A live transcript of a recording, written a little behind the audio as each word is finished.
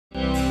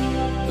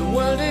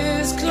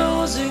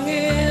closing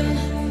in.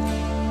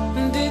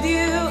 Did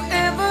you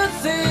ever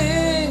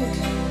think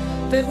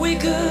that we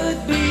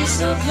could be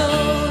so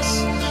close,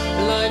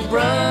 like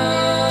brothers?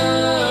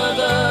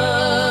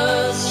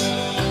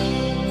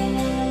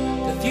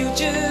 The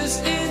future's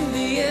in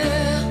the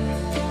air,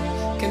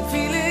 can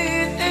feel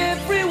it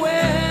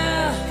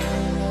everywhere.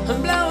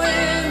 I'm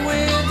blowing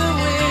with the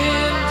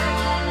wind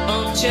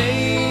of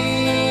change.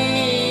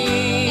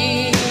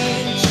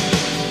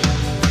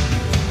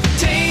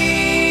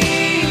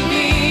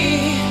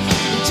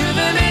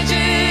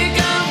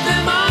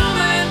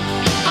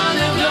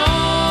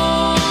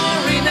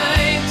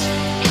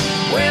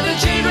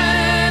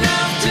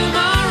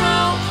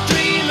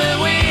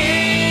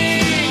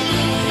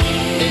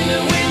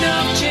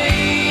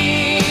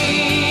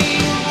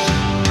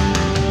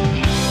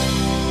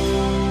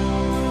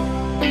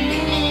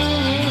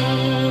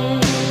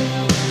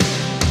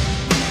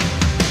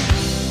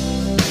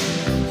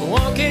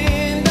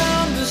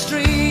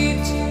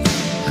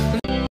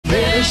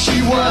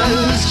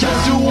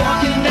 Just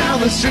walking down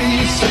the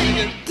street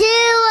singing, do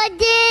I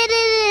did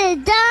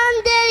it, dum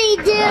diddy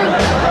do.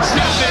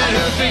 snapping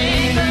her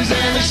fingers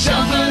and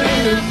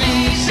shuffling her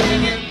feet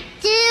singing,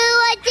 Do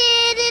I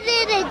did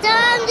it,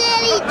 dum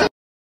diddy do.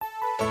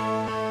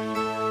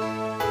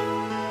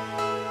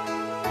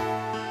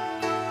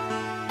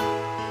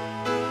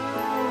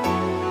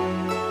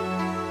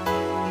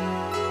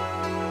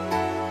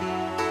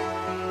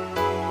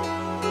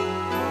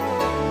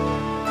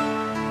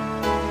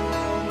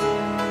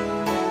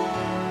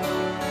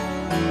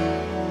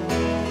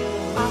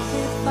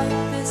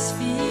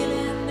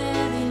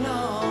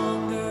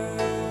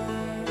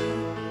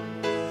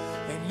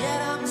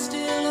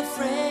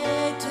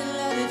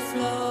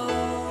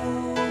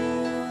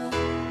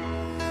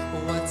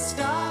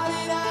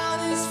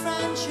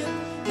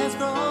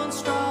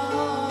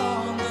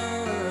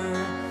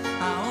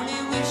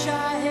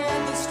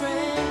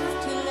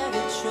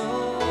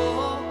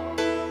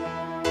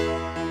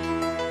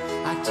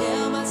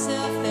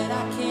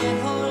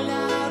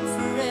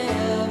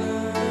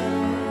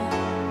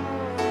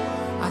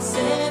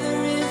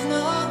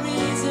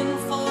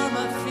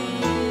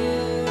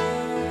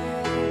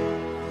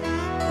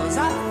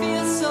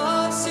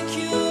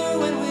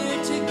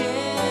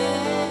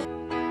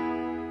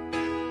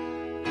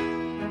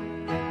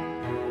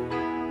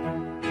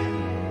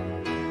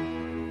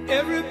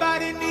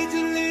 Everybody needs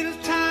a little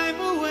time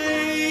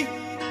away,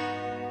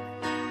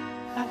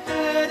 I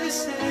heard her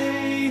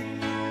say,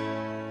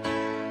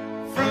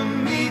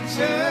 from each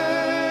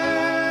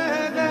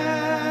other.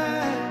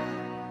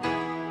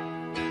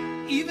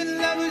 Even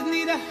lovers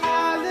need a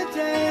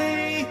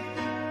holiday,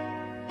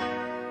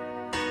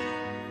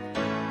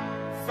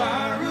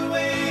 far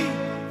away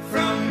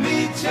from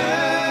each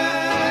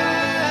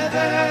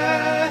other.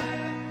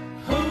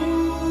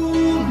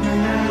 Hold me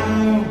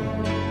now,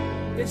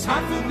 it's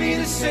hard for me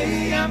to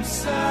say I'm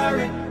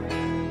sorry.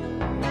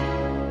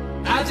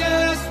 I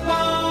just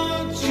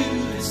want you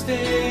to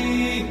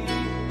stay.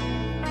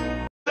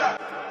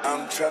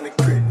 I'm trying to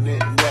crit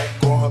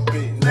knick-knack on her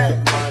big neck.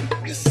 My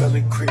niggas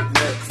selling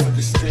crit-knack for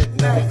the stick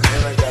neck.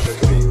 And I got a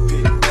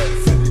big neck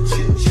for the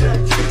chit-chat.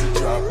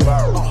 Drop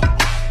out,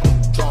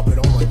 drop it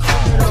on my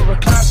car.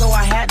 Recline, so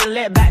I had to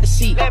let back the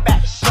seat.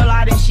 Pull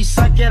out and she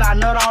suck it, I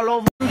nut all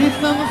over. Heard it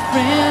from a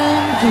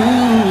friend who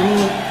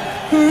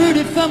heard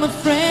it from a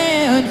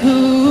friend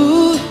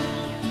who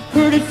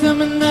heard it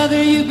from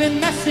another. You've been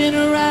messing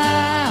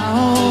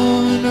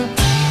around.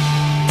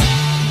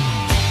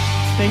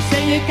 They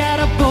say you got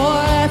a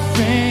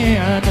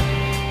boyfriend,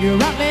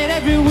 you're out late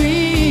every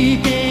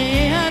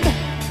weekend.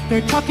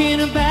 They're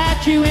talking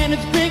about you and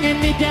it's bringing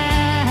me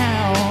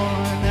down.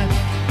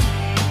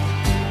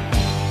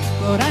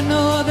 But I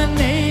know the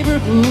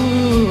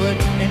neighborhood,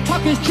 and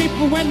talk is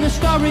cheaper when the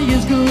story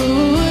is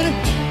good,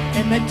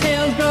 and the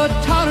tales go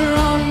taller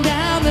on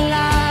down the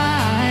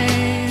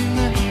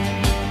line.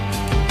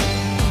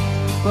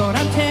 But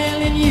I'm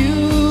telling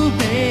you,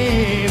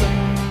 babe,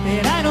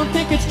 that I don't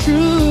think it's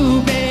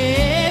true,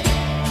 babe.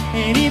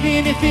 And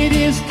even if it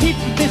is, keep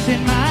this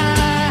in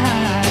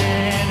mind.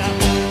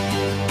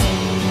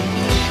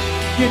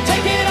 You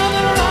take it